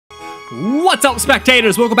What's up,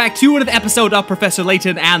 spectators? Welcome back to another episode of Professor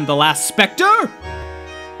Layton and the Last Spectre.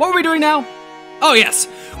 What were we doing now? Oh yes,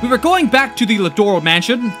 we were going back to the Ladoro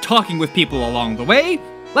mansion, talking with people along the way.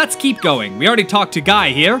 Let's keep going. We already talked to Guy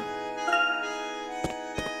here.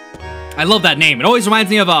 I love that name. It always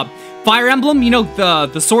reminds me of a Fire Emblem, you know,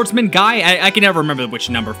 the swordsman Guy. I can never remember which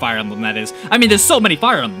number Fire Emblem that is. I mean, there's so many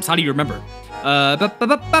Fire Emblems. How do you remember? I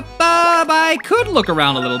could look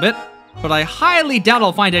around a little bit, but I highly doubt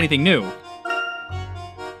I'll find anything new.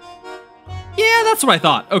 Yeah, that's what I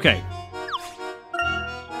thought. Okay.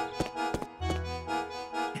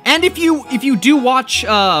 And if you do watch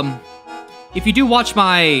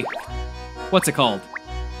my what's it called?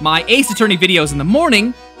 My Ace Attorney videos in the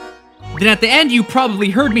morning, then at the end you probably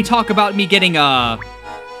heard me talk about me getting my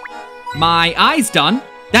eyes done.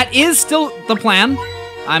 That is still the plan.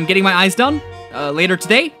 I'm getting my eyes done later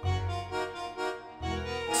today.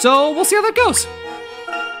 So we'll see how that goes.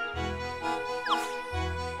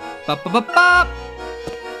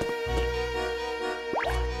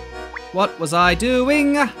 What was I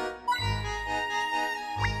doing?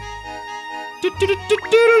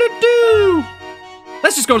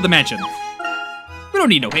 Let's just go to the mansion. We don't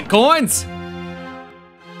need no hit coins.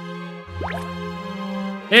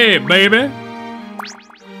 Hey, baby.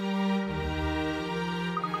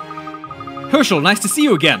 Herschel, nice to see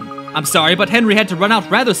you again. I'm sorry, but Henry had to run out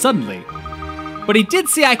rather suddenly. But he did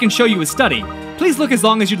say I can show you his study. Please look as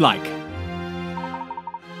long as you'd like.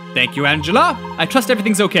 Thank you, Angela. I trust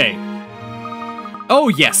everything's okay. Oh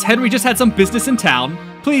yes, Henry just had some business in town.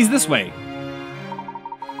 Please, this way.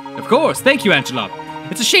 Of course, thank you, Angela.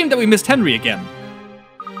 It's a shame that we missed Henry again.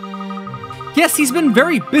 Yes, he's been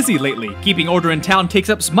very busy lately. Keeping order in town takes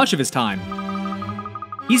up much of his time.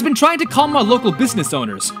 He's been trying to calm our local business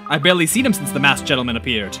owners. I've barely seen him since the masked gentleman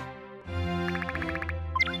appeared.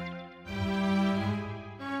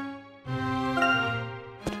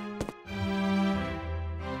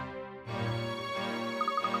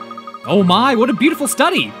 Oh my, what a beautiful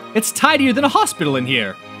study! It's tidier than a hospital in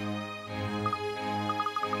here.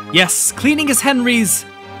 Yes, cleaning is Henry's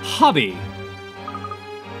hobby.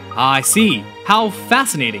 I see. How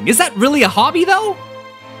fascinating. Is that really a hobby, though?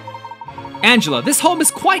 Angela, this home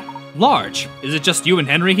is quite large. Is it just you and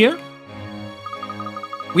Henry here?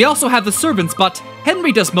 We also have the servants, but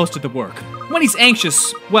Henry does most of the work. When he's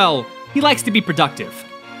anxious, well, he likes to be productive.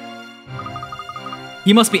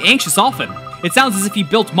 He must be anxious often. It sounds as if he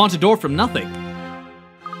built Montador from nothing.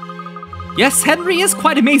 Yes, Henry is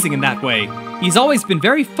quite amazing in that way. He's always been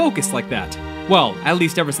very focused like that. Well, at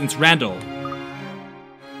least ever since Randall.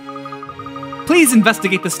 Please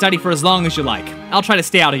investigate the study for as long as you like. I'll try to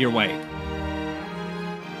stay out of your way.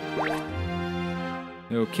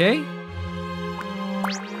 Okay.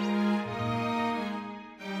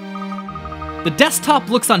 The desktop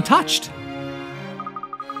looks untouched.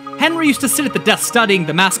 Henry used to sit at the desk studying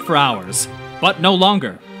the mask for hours, but no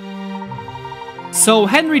longer. So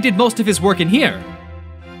Henry did most of his work in here.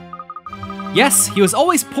 Yes, he was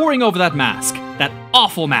always poring over that mask. That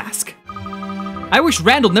awful mask. I wish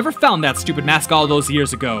Randall never found that stupid mask all those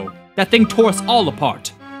years ago. That thing tore us all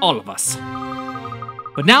apart. All of us.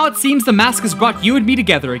 But now it seems the mask has brought you and me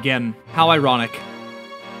together again. How ironic.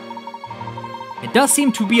 It does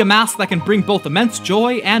seem to be a mask that can bring both immense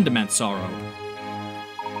joy and immense sorrow.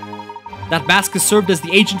 That mask has served as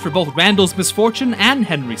the agent for both Randall's misfortune and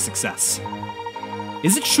Henry's success.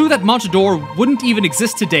 Is it true that Montador wouldn't even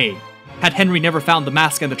exist today had Henry never found the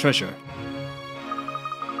mask and the treasure?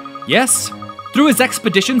 Yes, through his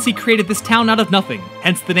expeditions he created this town out of nothing,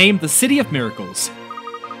 hence the name the City of Miracles.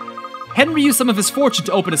 Henry used some of his fortune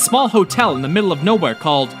to open a small hotel in the middle of nowhere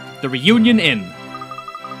called the Reunion Inn.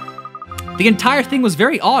 The entire thing was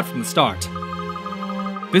very odd from the start.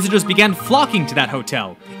 Visitors began flocking to that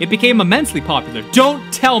hotel. It became immensely popular.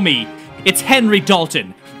 Don't tell me it's Henry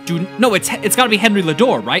Dalton. No, it's gotta be Henry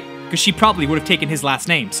Lador, right? Because she probably would have taken his last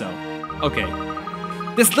name, so... Okay.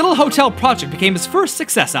 This little hotel project became his first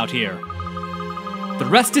success out here. The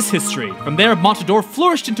rest is history. From there, Montador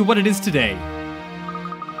flourished into what it is today.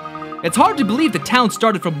 It's hard to believe the town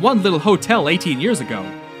started from one little hotel 18 years ago.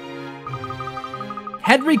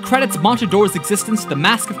 Henry credits Montador's existence to the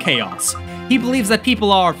Mask of Chaos. He believes that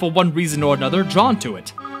people are, for one reason or another, drawn to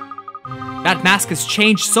it. That mask has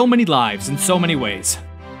changed so many lives in so many ways.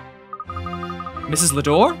 Mrs.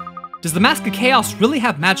 Lador? Does the Mask of Chaos really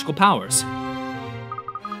have magical powers?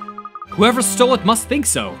 Whoever stole it must think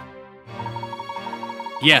so.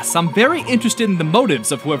 Yes, I'm very interested in the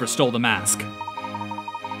motives of whoever stole the mask.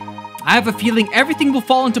 I have a feeling everything will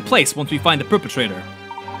fall into place once we find the perpetrator.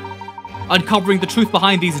 Uncovering the truth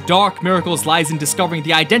behind these dark miracles lies in discovering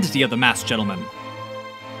the identity of the masked gentleman.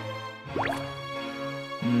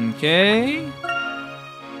 Okay.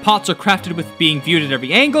 Pots are crafted with being viewed at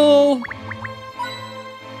every angle.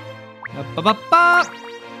 Ba-ba-ba.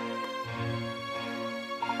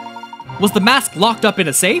 Was the mask locked up in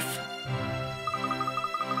a safe?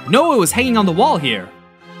 No, it was hanging on the wall here.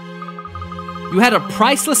 You had a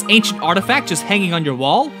priceless ancient artifact just hanging on your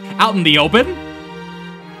wall, out in the open?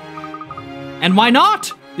 And why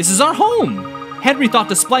not? This is our home. Henry thought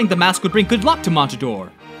displaying the mask would bring good luck to Montador.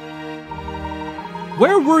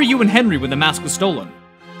 Where were you and Henry when the mask was stolen?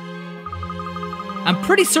 I'm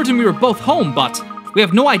pretty certain we were both home, but we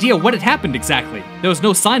have no idea what had happened exactly. There was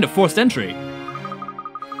no sign of forced entry.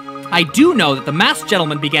 I do know that the masked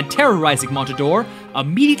gentleman began terrorizing Montador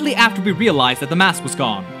immediately after we realized that the mask was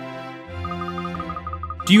gone.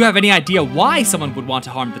 Do you have any idea why someone would want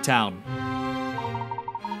to harm the town?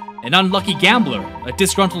 An unlucky gambler, a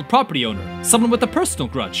disgruntled property owner, someone with a personal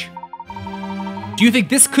grudge. Do you think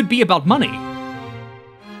this could be about money?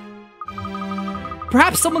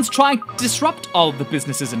 Perhaps someone's trying to disrupt all of the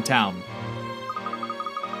businesses in town.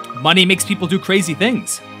 Money makes people do crazy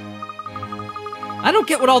things. I don't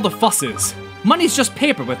get what all the fuss is. Money's just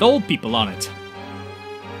paper with old people on it.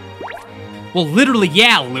 Well, literally,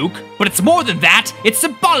 yeah, Luke, but it's more than that. It's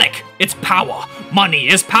symbolic. It's power. Money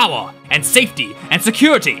is power, and safety, and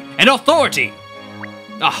security, and authority.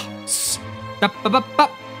 What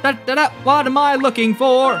am I looking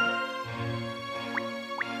for?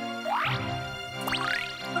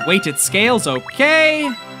 Weighted scales,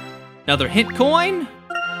 okay. Another hint coin.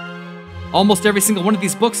 Almost every single one of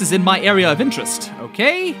these books is in my area of interest,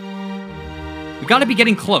 okay? We gotta be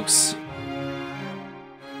getting close.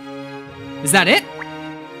 Is that it?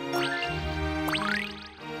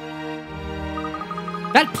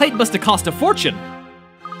 That plate must have cost a fortune.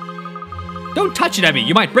 Don't touch it, Emmy,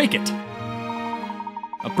 you might break it.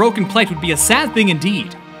 A broken plate would be a sad thing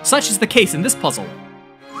indeed. Such is the case in this puzzle.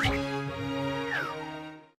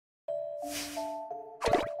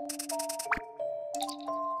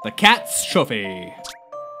 The cat's trophy.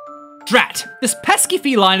 Drat! This pesky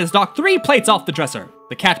feline has knocked 3 plates off the dresser.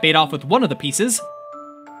 The cat made off with one of the pieces.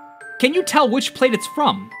 Can you tell which plate it's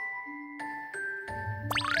from?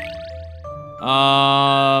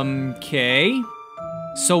 Okay.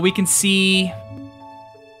 So we can see...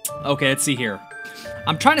 Okay, let's see here.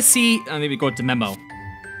 I'm trying to see... maybe go to memo.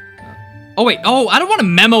 Oh, wait. Oh, I don't want to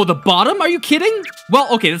memo the bottom. Are you kidding?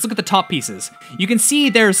 Well, okay, let's look at the top pieces. You can see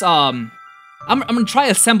there's, I'm gonna try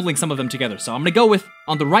assembling some of them together. So I'm gonna go with,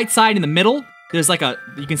 on the right side in the middle, there's like a,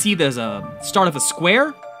 you can see there's a start of a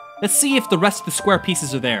square. Let's see if the rest of the square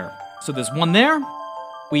pieces are there. So there's one there.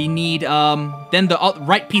 We need, then the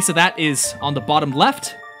right piece of that is on the bottom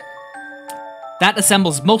left. That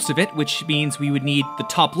assembles most of it, which means we would need the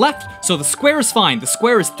top left. So the square is fine. The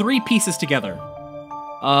square is 3 pieces together.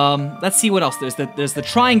 Let's see what else. There's the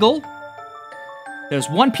triangle. There's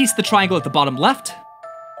one piece of the triangle at the bottom left.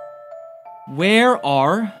 Where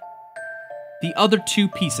are the other 2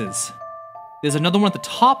 pieces? There's another one at the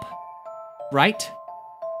top right.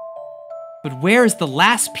 But where is the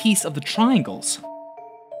last piece of the triangles?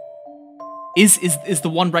 Is the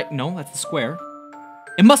one right? No, that's the square.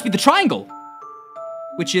 It must be the triangle,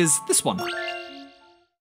 which is this one.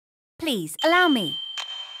 Please, allow me.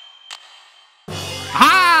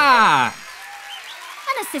 Ah!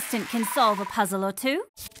 An assistant can solve a puzzle or two.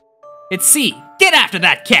 It's C. Get after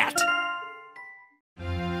that cat!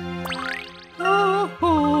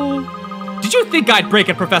 Did you think I'd break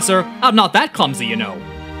it, Professor? I'm not that clumsy, you know.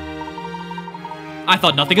 I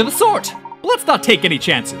thought nothing of the sort. But let's not take any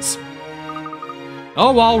chances.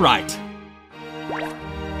 Oh, all right.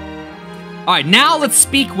 All right, now let's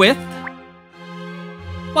speak with...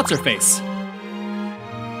 What's-her-face?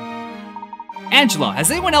 Angela, has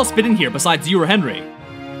anyone else been in here besides you or Henry?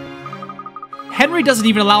 Henry doesn't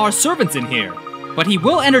even allow our servants in here, but he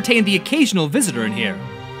will entertain the occasional visitor in here.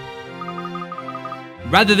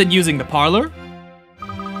 Rather than using the parlor?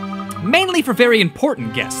 Mainly for very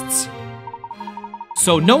important guests.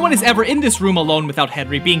 So no one is ever in this room alone without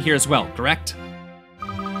Henry being here as well, correct?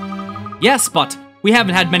 Yes, but we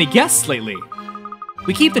haven't had many guests lately.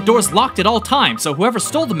 We keep the doors locked at all times, so whoever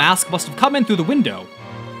stole the mask must have come in through the window.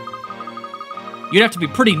 You'd have to be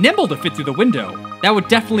pretty nimble to fit through the window. That would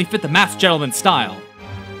definitely fit the masked gentleman's style.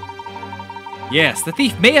 Yes, the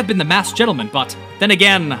thief may have been the masked gentleman, but then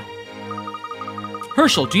again...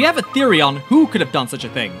 Herschel, do you have a theory on who could have done such a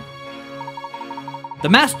thing? The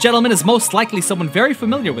masked gentleman is most likely someone very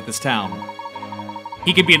familiar with this town.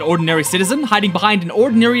 He could be an ordinary citizen hiding behind an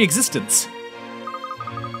ordinary existence.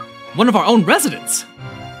 One of our own residents.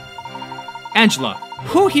 Angela,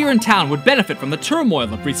 who here in town would benefit from the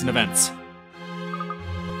turmoil of recent events?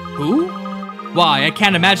 Who? Why, I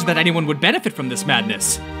can't imagine that anyone would benefit from this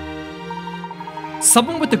madness.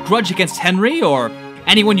 Someone with a grudge against Henry, or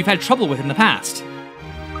anyone you've had trouble with in the past?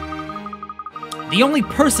 The only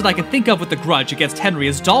person I can think of with a grudge against Henry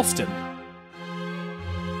is Dalston.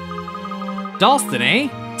 Dalston,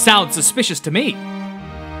 eh? Sounds suspicious to me.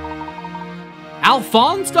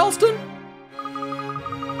 Alphonse Dalston?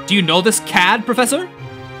 Do you know this cad, Professor?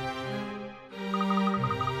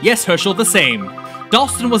 Yes, Herschel, the same.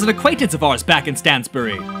 Dalston was an acquaintance of ours back in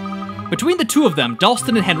Stansbury. Between the two of them,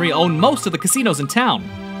 Dalston and Henry own most of the casinos in town.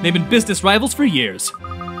 They've been business rivals for years.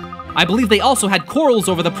 I believe they also had quarrels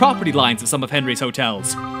over the property lines of some of Henry's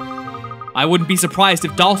hotels. I wouldn't be surprised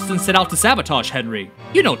if Dalston set out to sabotage Henry.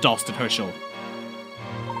 You know Dalston, Herschel.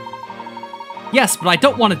 Yes, but I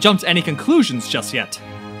don't want to jump to any conclusions just yet.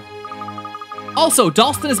 Also,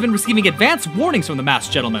 Dalston has been receiving advance warnings from the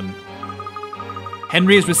masked gentleman.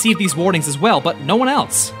 Henry has received these warnings as well, but no one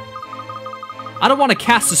else. I don't want to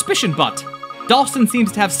cast suspicion, but Dalston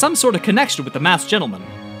seems to have some sort of connection with the masked gentleman.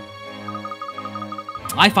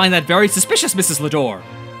 I find that very suspicious, Mrs. Lador.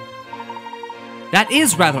 That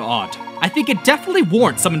is rather odd. I think it definitely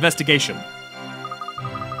warrants some investigation.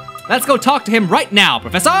 Let's go talk to him right now,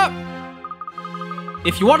 Professor!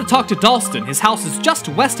 If you want to talk to Dalston, his house is just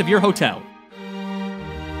west of your hotel.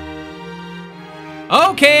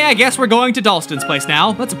 Okay, I guess we're going to Dalston's place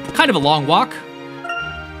now. That's kind of a long walk.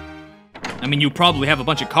 I mean, you probably have a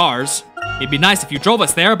bunch of cars. It'd be nice if you drove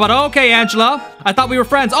us there, but okay, Angela. I thought we were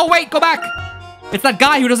friends. Oh, wait, go back! It's that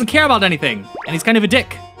guy who doesn't care about anything, and he's kind of a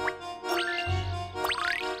dick.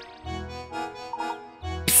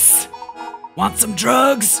 Psst. Want some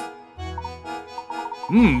drugs?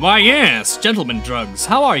 Why yes, gentlemen drugs.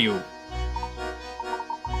 How are you?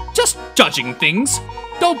 Just judging things.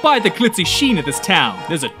 Don't buy the glitzy sheen of this town.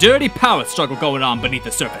 There's a dirty power struggle going on beneath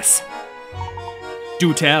the surface.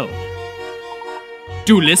 Do tell.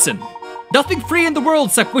 Do listen. Nothing free in the world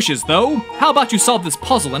except wishes, though. How about you solve this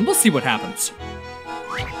puzzle and we'll see what happens.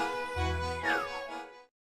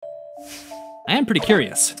 I am pretty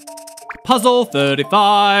curious. Puzzle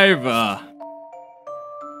 35.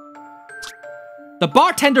 The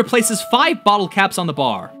bartender places 5 bottle caps on the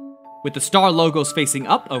bar, with the star logos facing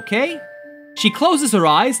up, okay? She closes her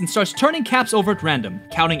eyes and starts turning caps over at random,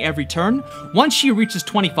 counting every turn. Once she reaches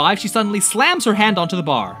 25, she suddenly slams her hand onto the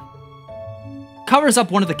bar. Covers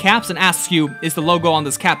up one of the caps and asks you, is the logo on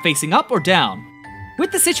this cap facing up or down?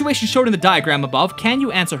 With the situation shown in the diagram above, can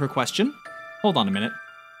you answer her question? Hold on a minute.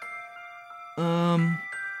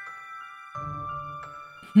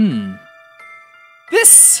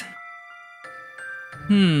 This...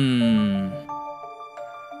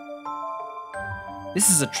 This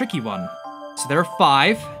is a tricky one. So there are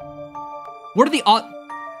 5. What are the odd...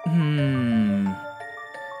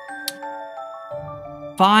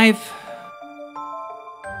 5.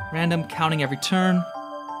 Random, counting every turn.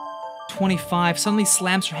 25. Suddenly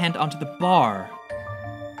slams her hand onto the bar.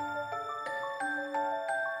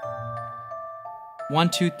 1,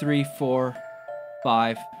 2, 3, 4,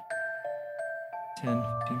 5, 10,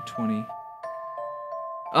 15, 20.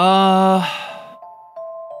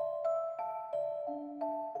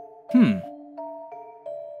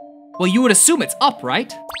 Well, you would assume it's up,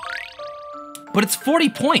 right? But it's 40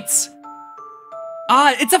 points.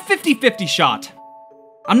 It's a 50-50 shot.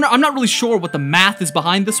 I'm not really sure what the math is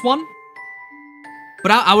behind this one.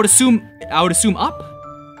 But I would assume up.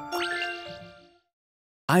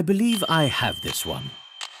 I believe I have this one.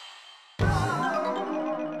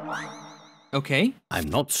 Okay. I'm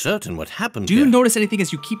not certain what happened Do you here. notice anything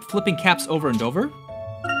as you keep flipping caps over and over?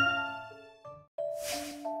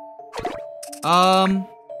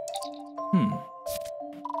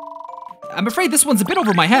 I'm afraid this one's a bit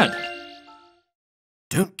over my head.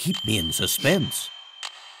 Don't keep me in suspense.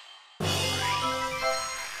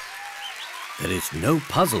 There is no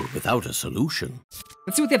puzzle without a solution.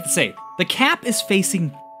 Let's see what they have to say. The cap is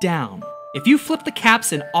facing down. If you flip the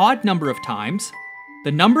caps an odd number of times,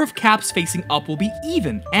 the number of caps facing up will be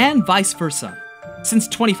even, and vice versa. Since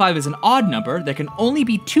 25 is an odd number, there can only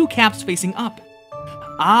be 2 caps facing up.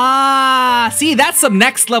 See, that's some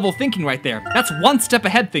next level thinking right there. That's one step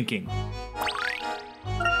ahead thinking.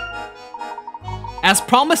 As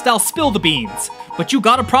promised, I'll spill the beans, but you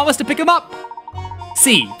gotta promise to pick them up.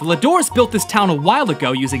 See, the Ladors built this town a while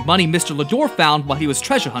ago using money Mr. Lador found while he was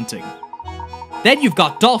treasure hunting. Then you've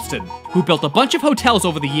got Dalston, who built a bunch of hotels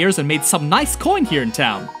over the years and made some nice coin here in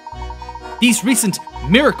town. These recent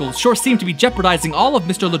miracles sure seem to be jeopardizing all of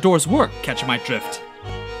Mr. Lador's work, catching my drift.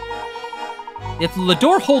 If the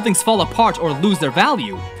Lador holdings fall apart or lose their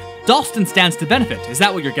value, Dalston stands to benefit. Is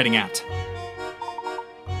that what you're getting at?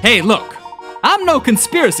 Hey, look. I'm no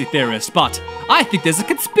conspiracy theorist, but I think there's a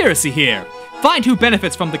conspiracy here. Find who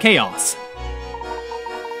benefits from the chaos.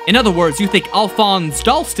 In other words, you think Alphonse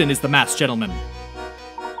Dalston is the masked gentleman.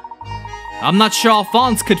 I'm not sure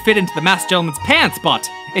Alphonse could fit into the masked gentleman's pants, but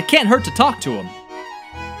it can't hurt to talk to him.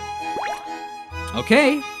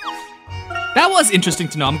 Okay. That was interesting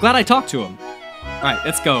to know. I'm glad I talked to him. Alright,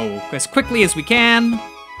 let's go as quickly as we can.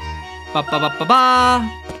 Ba-ba-ba-ba-ba.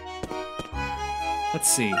 Let's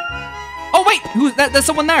see. Oh, wait! Who's that? There's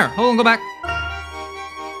someone there. Hold on, go back.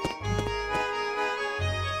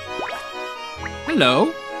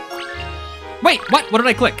 Hello? Wait, what? What did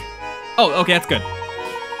I click? Oh, okay, that's good.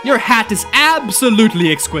 Your hat is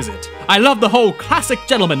absolutely exquisite. I love the whole classic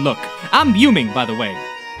gentleman look. I'm fuming, by the way.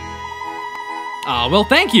 Well,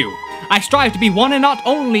 thank you. I strive to be one and not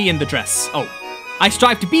only in the dress. Oh, I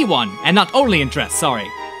strive to be one and not only in dress, sorry.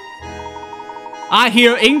 I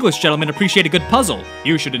hear English gentlemen appreciate a good puzzle.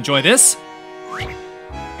 You should enjoy this.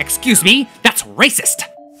 Excuse me, that's racist.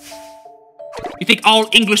 You think all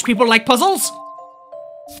English people like puzzles?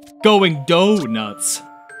 Going donuts.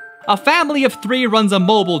 A family of 3 runs a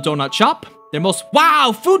mobile donut shop. Their most,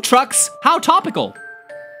 wow, food trucks, how topical.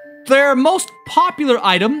 Their most popular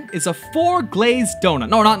item is a 4 glazed donut.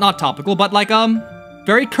 No, not topical, but like,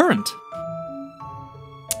 very current.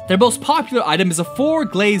 Their most popular item is a 4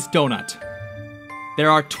 glazed donut.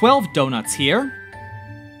 There are 12 donuts here,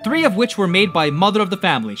 3 of which were made by mother of the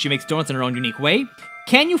family. She makes donuts in her own unique way.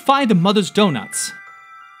 Can you find the mother's donuts?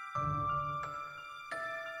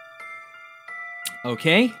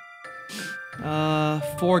 Okay.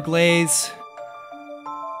 4 glaze.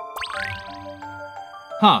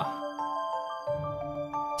 Huh.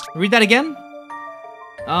 Read that again?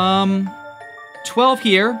 12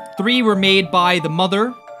 here. 3 were made by the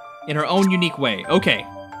mother in her own unique way. Okay.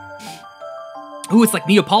 Ooh, it's like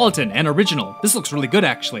Neapolitan and original. This looks really good,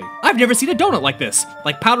 actually. I've never seen a donut like this.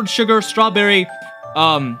 Like powdered sugar, strawberry,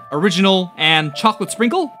 original, and chocolate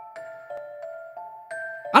sprinkle.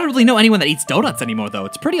 I don't really know anyone that eats donuts anymore, though.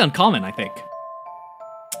 It's pretty uncommon, I think.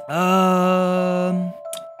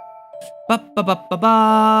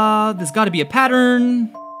 There's gotta be a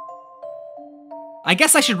pattern. I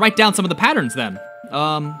guess I should write down some of the patterns, then.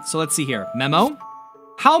 So let's see here. Memo.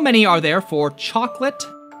 How many are there for chocolate,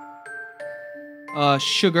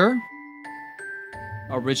 sugar,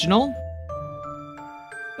 original?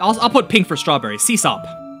 I'll put pink for strawberry. Seesop.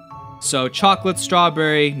 So chocolate,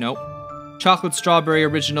 strawberry, nope. Chocolate, strawberry,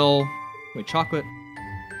 original. Wait, chocolate.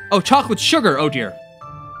 Oh, chocolate, sugar. Oh dear.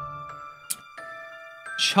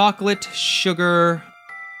 Chocolate, sugar,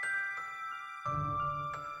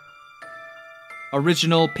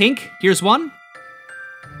 original, pink. Here's one.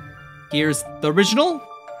 Here's the original.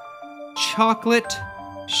 Chocolate,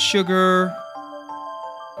 sugar,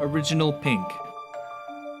 original, pink.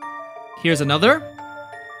 Here's another.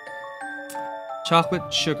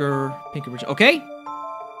 Chocolate, sugar, pink, original. Okay.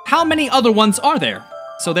 How many other ones are there?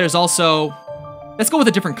 So there's also... Let's go with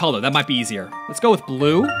a different color. That might be easier. Let's go with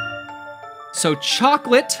blue. So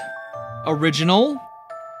chocolate, original.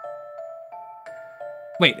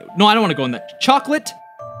 Wait, no, I don't want to go in that. Chocolate,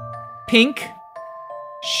 pink,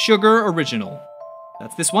 sugar, original.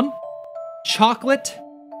 That's this one. Chocolate,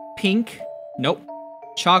 pink, nope.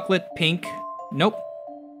 Chocolate, pink, nope.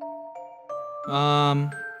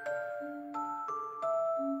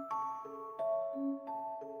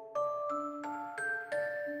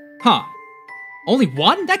 Huh. Only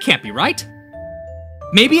one? That can't be right.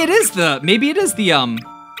 Maybe it is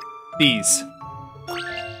these.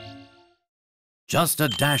 Just a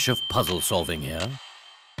dash of puzzle solving here.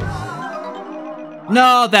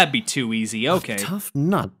 No, that'd be too easy. Okay. A tough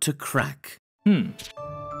nut to crack.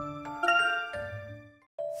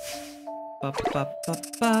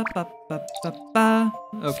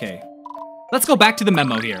 Okay. Let's go back to the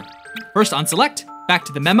memo here. First unselect, back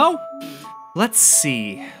to the memo. Let's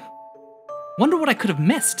see. Wonder what I could have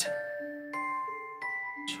missed.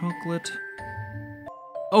 Chocolate.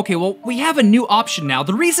 Okay, well, we have a new option now.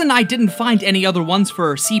 The reason I didn't find any other ones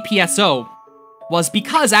for CPSO was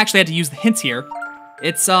because I actually had to use the hints here.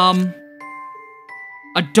 It's, a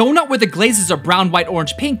donut where the glazes are brown, white,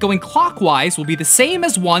 orange, pink going clockwise will be the same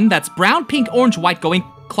as one that's brown, pink, orange, white going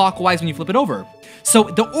clockwise when you flip it over. So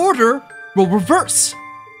the order will reverse.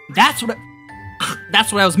 That's what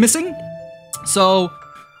I was missing. So,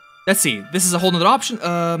 let's see. This is a whole nother option.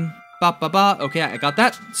 Okay, I got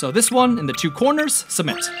that. So this one in the 2 corners,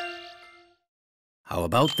 submit. How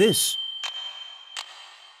about this?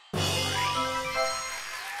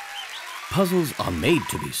 Puzzles are made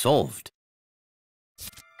to be solved.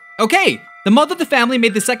 Okay, the mother of the family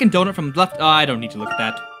made the second donut from left. I don't need to look at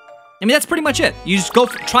that. I mean, that's pretty much it. You just go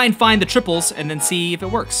try and find the triples and then see if it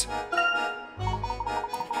works.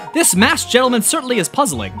 This masked gentleman certainly is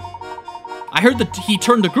puzzling. I heard that he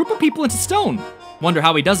turned a group of people into stone. Wonder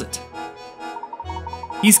how he does it.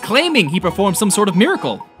 He's claiming he performed some sort of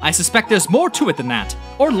miracle. I suspect there's more to it than that,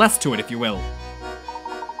 or less to it if you will.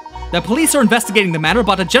 The police are investigating the matter,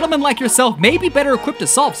 but a gentleman like yourself may be better equipped to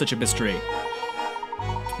solve such a mystery.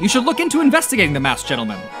 You should look into investigating the masked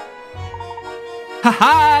gentleman.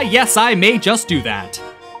 Haha, yes, I may just do that.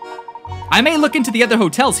 I may look into the other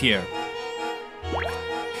hotels here.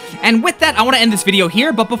 And with that, I want to end this video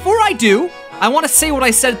here, but before I do, I want to say what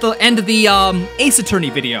I said at the end of the Ace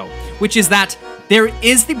Attorney video, which is that there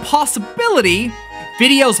is the possibility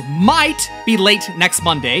videos might be late next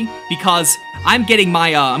Monday because I'm getting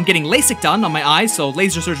my I'm getting LASIK done on my eyes, so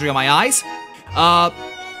laser surgery on my eyes.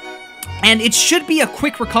 And it should be a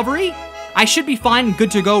quick recovery. I should be fine and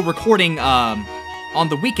good to go recording on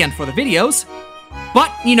the weekend for the videos.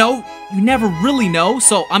 But, you know, you never really know,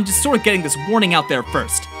 so I'm just sort of getting this warning out there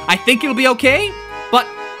first. I think it'll be okay, but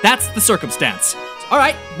that's the circumstance.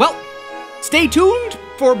 Alright, well, stay tuned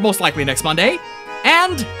for most likely next Monday,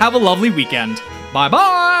 and have a lovely weekend.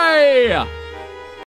 Bye-bye!